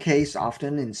is the case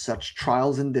often in such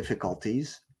trials and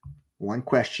difficulties, one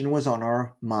question was on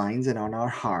our minds and on our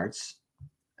hearts,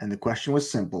 and the question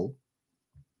was simple: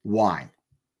 why?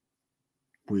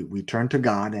 We turned to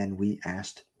God and we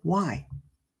asked why.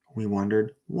 We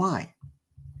wondered why.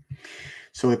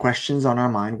 So the questions on our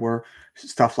mind were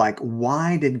stuff like,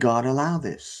 why did God allow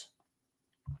this?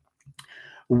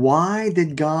 Why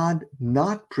did God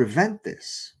not prevent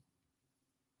this?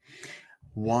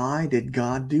 Why did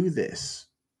God do this?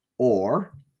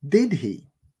 Or did he?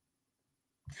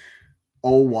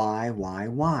 Oh, why?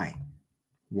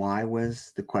 Why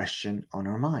was the question on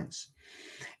our minds?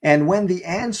 And when the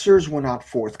answers were not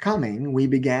forthcoming, we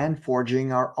began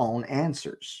forging our own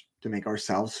answers to make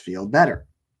ourselves feel better.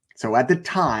 So at the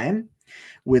time,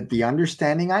 with the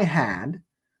understanding I had,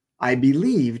 I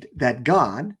believed that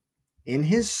God, in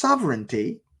his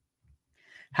sovereignty,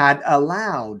 had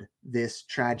allowed this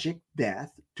tragic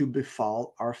death to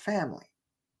befall our family.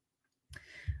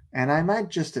 And I might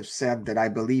just have said that I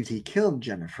believed he killed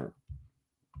Jennifer,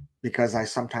 because I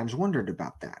sometimes wondered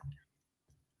about that.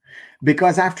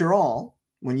 Because after all,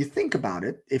 when you think about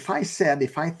it, if I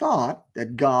thought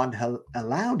that God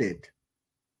allowed it,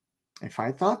 if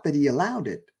I thought that he allowed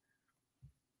it,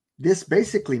 this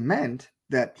basically meant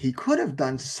that he could have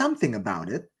done something about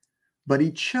it, but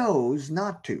he chose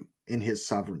not to in his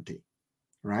sovereignty,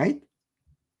 right?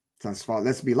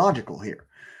 Let's be logical here.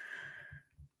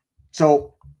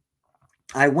 So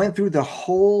I went through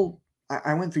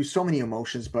I went through so many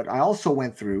emotions, but I also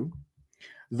went through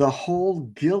the whole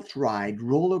guilt ride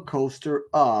roller coaster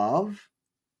of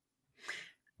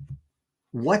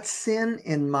what sin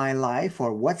in my life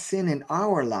or what sin in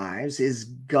our lives is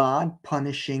God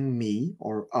punishing me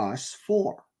or us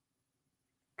for?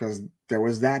 Because there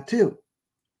was that too.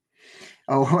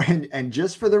 Oh, and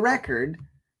just for the record,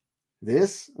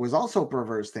 this was also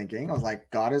perverse thinking. I was like,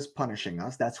 God is punishing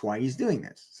us. That's why he's doing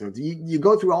this. So you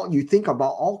go through you think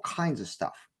about all kinds of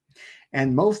stuff.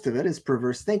 And most of it is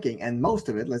perverse thinking. And most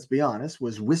of it, let's be honest,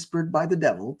 was whispered by the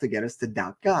devil to get us to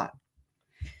doubt God.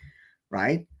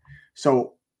 Right?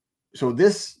 So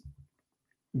this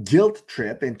guilt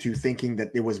trip into thinking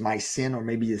that it was my sin, or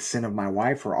maybe the sin of my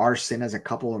wife, or our sin as a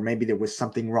couple, or maybe there was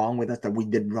something wrong with us, that we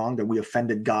did wrong, that we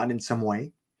offended God in some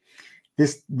way.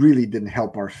 This really didn't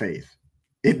help our faith.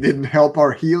 It didn't help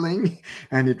our healing,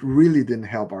 and it really didn't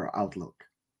help our outlook.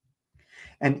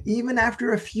 And even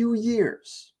after a few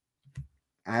years,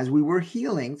 as we were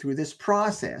healing through this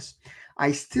process,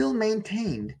 I still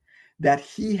maintained that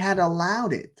he had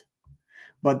allowed it.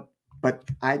 But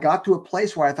I got to a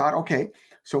place where I thought, okay,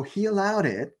 so he allowed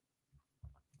it,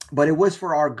 but it was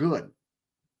for our good.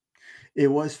 It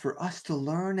was for us to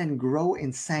learn and grow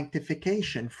in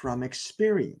sanctification from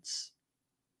experience.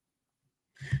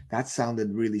 That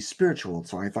sounded really spiritual.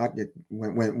 So I thought that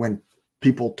when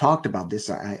people talked about this,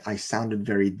 I sounded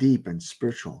very deep and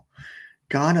spiritual.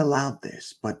 God allowed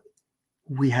this, but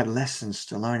we had lessons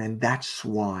to learn, and that's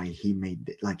why he made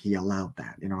it, like he allowed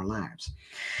that in our lives.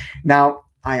 Now,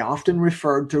 I often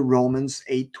referred to Romans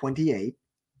 8:28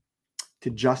 to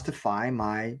justify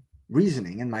my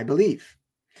reasoning and my belief.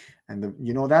 And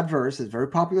that verse is a very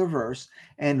popular verse,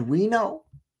 and we know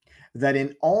that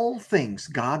in all things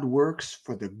God works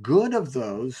for the good of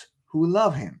those who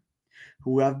love him,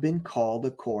 who have been called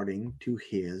according to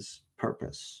his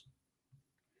purpose.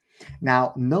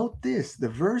 Now, note this, the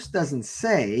verse doesn't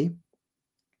say,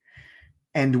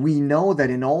 and we know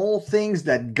that in all things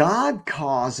that God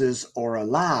causes or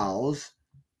allows,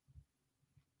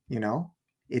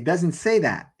 it doesn't say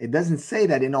that. It doesn't say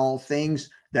that in all things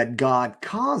that God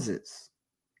causes,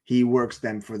 he works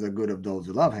them for the good of those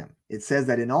who love him. It says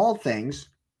that in all things,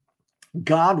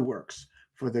 God works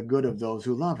for the good of those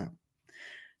who love him.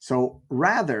 So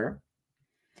rather,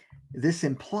 this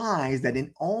implies that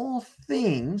in all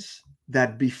things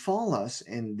that befall us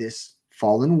in this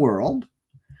fallen world,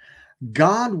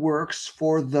 God works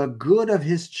for the good of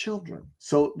his children.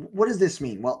 So what does this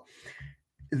mean? Well,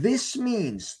 this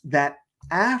means that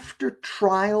after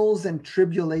trials and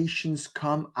tribulations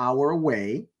come our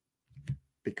way,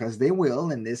 because they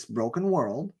will in this broken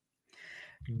world,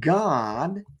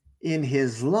 God, in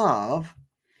his love,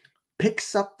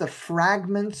 picks up the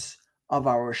fragments of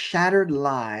our shattered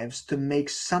lives to make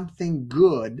something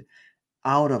good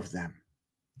out of them.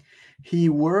 He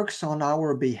works on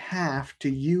our behalf to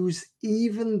use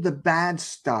even the bad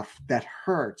stuff that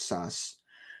hurts us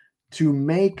to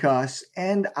make us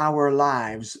and our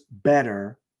lives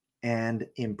better and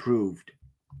improved.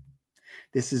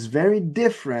 This is very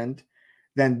different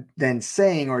than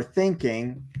saying or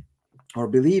thinking or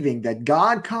believing that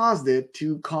God caused it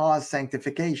to cause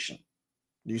sanctification.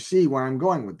 You see where I'm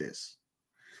going with this?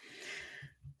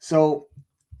 So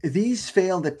these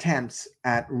failed attempts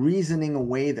at reasoning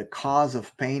away the cause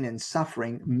of pain and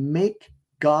suffering make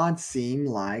God seem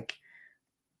like,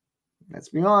 let's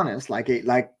be honest, like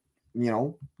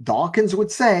Dawkins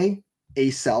would say, a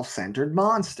self-centered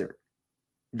monster.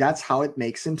 That's how it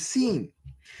makes him seem.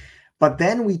 But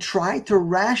then we try to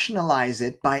rationalize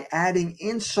it by adding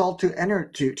insult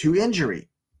to injury.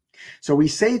 So we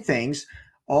say things,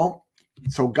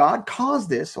 so God caused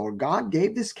this, or God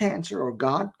gave this cancer, or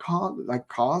God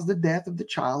caused the death of the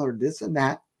child, or this and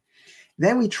that.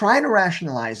 Then we try to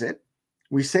rationalize it.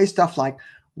 We say stuff like,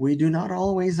 we do not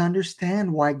always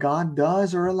understand why God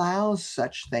does or allows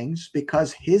such things,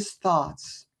 because his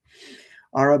thoughts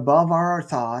are above our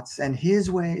thoughts and his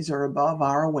ways are above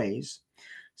our ways.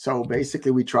 So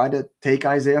basically, we try to take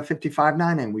Isaiah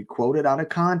 55:9 and we quote it out of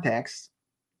context.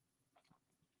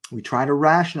 We try to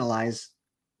rationalize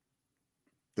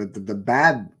the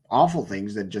bad, awful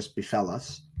things that just befell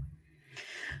us.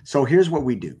 So here's what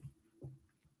we do.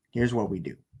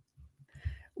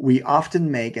 We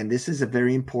often make, and this is a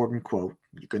very important quote,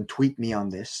 you can tweet me on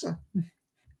this.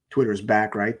 Twitter's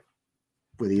back, right?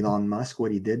 With Elon Musk,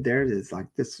 what he did there is like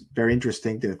this, very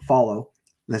interesting to follow.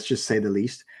 Let's just say the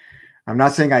least. I'm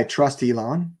not saying I trust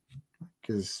Elon,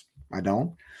 because I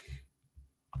don't.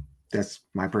 That's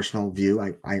my personal view.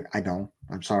 I don't.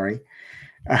 I'm sorry.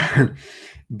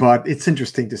 But it's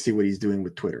interesting to see what he's doing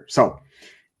with Twitter. So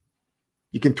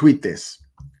you can tweet this.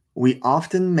 We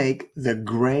often make the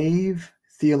grave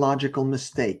theological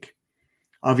mistake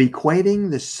of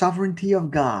equating the sovereignty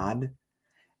of God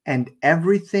and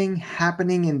everything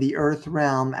happening in the earth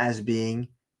realm as being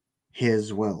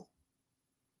his will.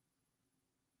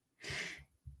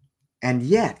 And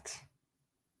yet,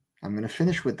 I'm going to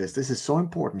finish with this. This is so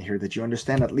important here that you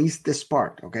understand at least this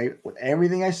part, okay? With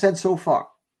everything I said so far,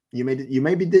 you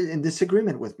may be in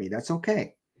disagreement with me. That's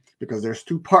okay, because there's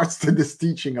two parts to this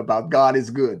teaching about God is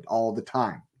good all the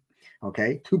time,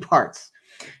 okay? Two parts.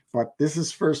 But this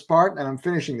is first part, and I'm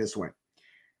finishing this way.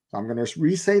 So I'm going to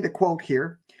re-say the quote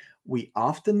here. We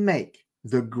often make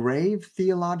the grave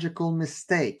theological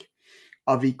mistake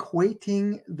of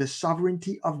equating the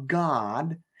sovereignty of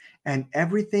God and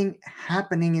everything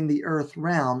happening in the earth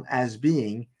realm as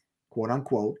being, quote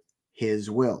unquote,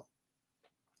 his will.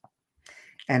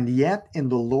 And yet in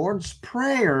the Lord's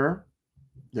Prayer,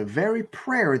 the very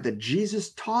prayer that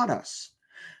Jesus taught us,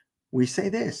 we say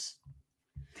this: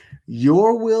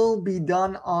 your will be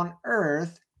done on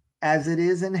earth as it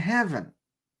is in heaven.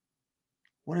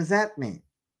 What does that mean?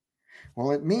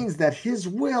 Well, it means that his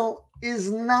will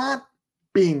is not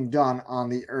being done on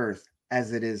the earth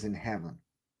as it is in heaven.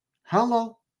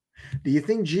 Hello. Do you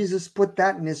think Jesus put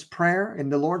that in his prayer, in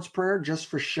the Lord's Prayer, just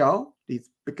for show?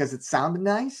 Because it sounded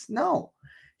nice? No.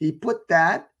 He put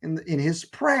that in his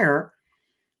prayer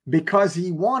because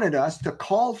he wanted us to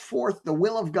call forth the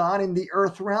will of God in the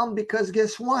earth realm, because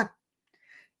guess what?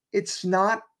 It's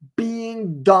not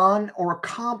being done or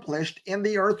accomplished in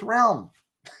the earth realm.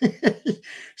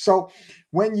 So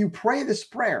when you pray this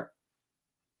prayer,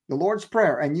 the Lord's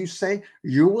Prayer, and you say,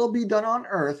 "Your will be done on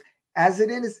earth as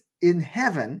it is in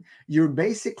heaven," you're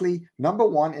basically, number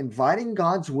one, inviting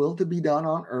God's will to be done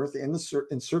on earth in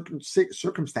certain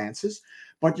circumstances,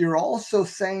 but you're also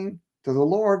saying to the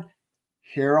Lord,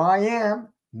 "Here I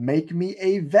am, make me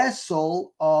a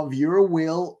vessel of your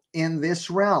will in this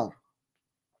realm.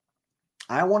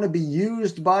 I want to be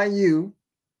used by you,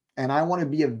 and I want to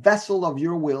be a vessel of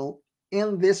your will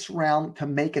in this realm to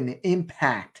make an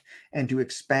impact and to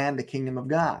expand the kingdom of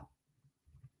God."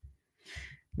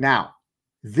 Now,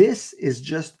 this is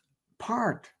just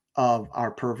part of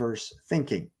our perverse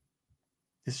thinking.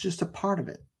 It's just a part of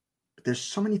it. But there's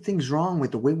so many things wrong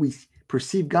with the way we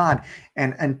perceive God.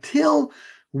 And until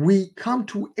we come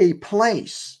to a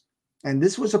place, and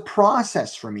this was a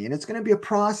process for me, and it's going to be a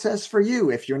process for you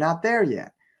if you're not there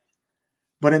yet.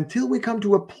 But until we come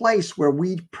to a place where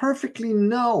we perfectly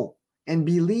know and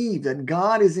believe that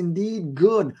God is indeed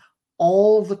good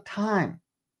all the time,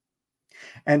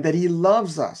 and that he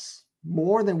loves us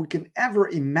more than we can ever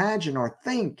imagine or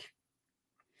think,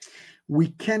 we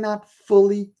cannot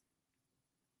fully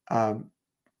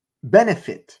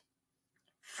benefit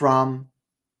from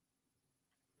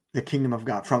the kingdom of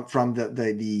God, from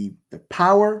the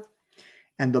power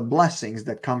and the blessings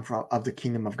that come from of the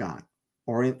kingdom of God,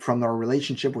 or from our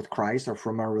relationship with Christ, or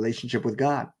from our relationship with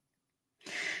God.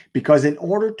 Because in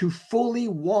order to fully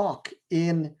walk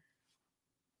in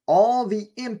all the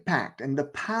impact and the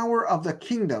power of the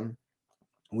kingdom,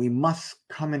 we must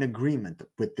come in agreement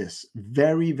with this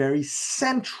very, very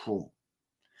central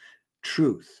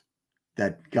truth,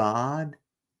 that God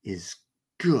is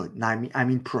good. And I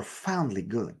mean profoundly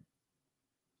good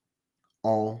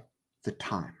all the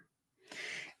time.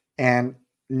 And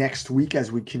next week,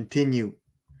 as we continue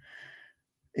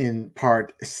in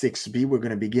part 6b, we're going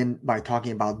to begin by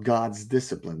talking about God's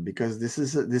discipline, because this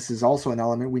is also an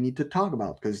element we need to talk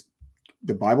about, because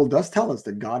the Bible does tell us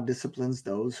that God disciplines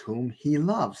those whom he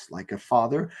loves, like a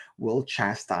father will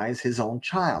chastise his own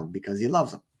child because he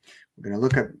loves them. We're going to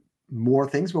look at more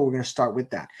things, but we're going to start with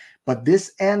that. But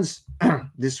this ends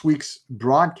this week's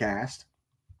broadcast,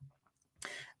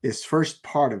 this first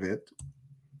part of it,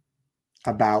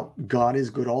 about God is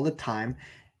good all the time.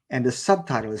 And the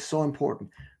subtitle is so important: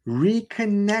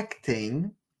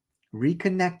 reconnecting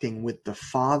with the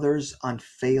Father's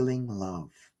unfailing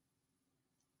love.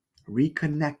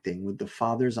 Reconnecting with the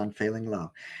Father's unfailing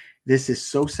love. This is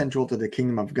so central to the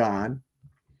kingdom of God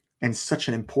and such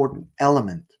an important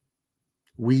element.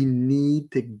 We need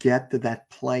to get to that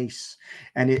place.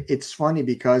 And it's funny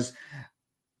because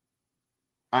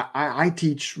I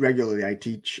teach regularly. I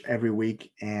teach every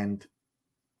week, and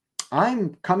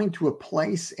I'm coming to a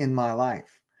place in my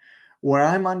life where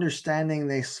I'm understanding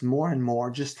this more and more,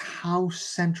 just how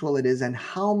central it is and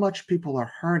how much people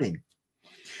are hurting.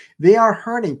 They are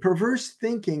hurting. Perverse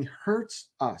thinking hurts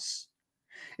us.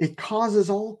 It causes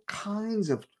all kinds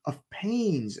of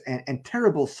pains and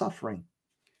terrible suffering.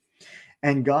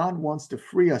 And God wants to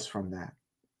free us from that.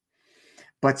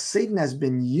 But Satan has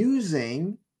been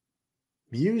using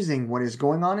what is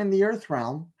going on in the earth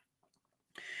realm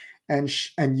and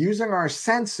using our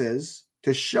senses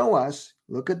to show us,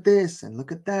 look at this and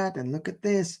look at that and look at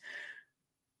this,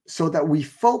 so that we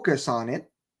focus on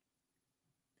it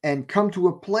and come to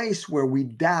a place where we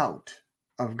doubt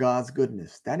of God's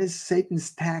goodness. That is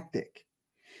Satan's tactic.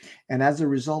 And as a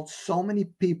result, so many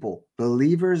people,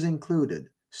 believers included,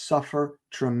 suffer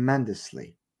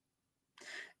tremendously.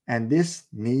 And this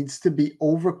needs to be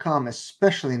overcome,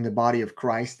 especially in the body of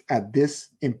Christ at this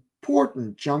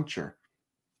important juncture,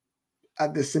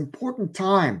 at this important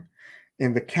time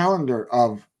in the calendar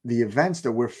of the events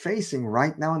that we're facing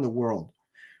right now in the world.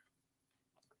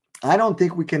 I don't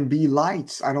think we can be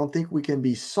lights. I don't think we can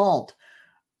be salt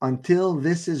until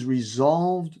this is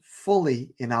resolved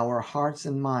fully in our hearts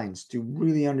and minds, to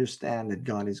really understand that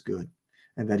God is good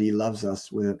and that he loves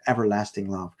us with an everlasting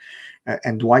love.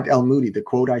 And Dwight L. Moody, the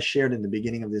quote I shared in the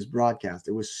beginning of this broadcast,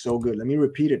 it was so good. Let me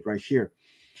repeat it right here.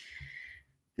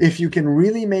 If you can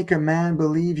really make a man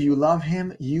believe you love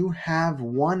him, you have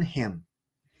won him.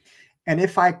 And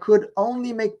if I could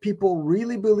only make people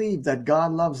really believe that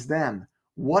God loves them,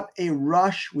 what a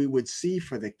rush we would see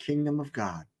for the kingdom of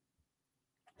God.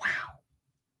 Wow.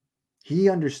 He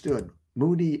understood.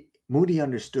 Moody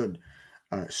understood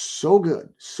so good,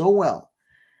 so well,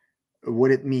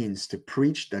 what it means to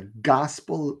preach the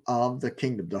gospel of the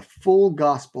kingdom, the full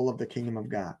gospel of the kingdom of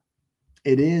God.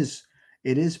 It is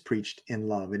preached in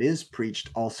love. It is preached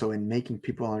also in making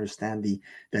people understand the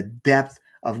depth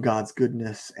of God's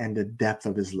goodness and the depth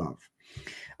of his love.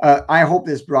 I hope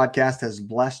this broadcast has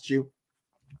blessed you.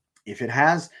 If it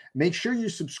has, make sure you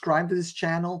subscribe to this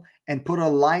channel and put a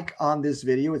like on this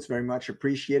video. It's very much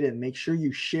appreciated. And make sure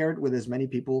you share it with as many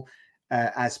people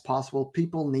as possible.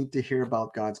 People need to hear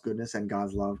about God's goodness and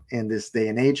God's love in this day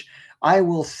and age. I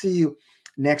will see you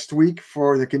next week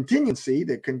for the continuancy,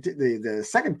 the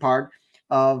second part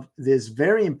of this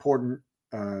very important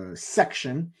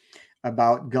section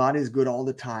about God is good all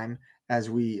the time as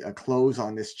we close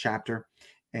on this chapter.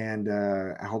 And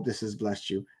I hope this has blessed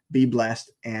you. Be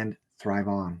blessed and thrive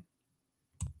on.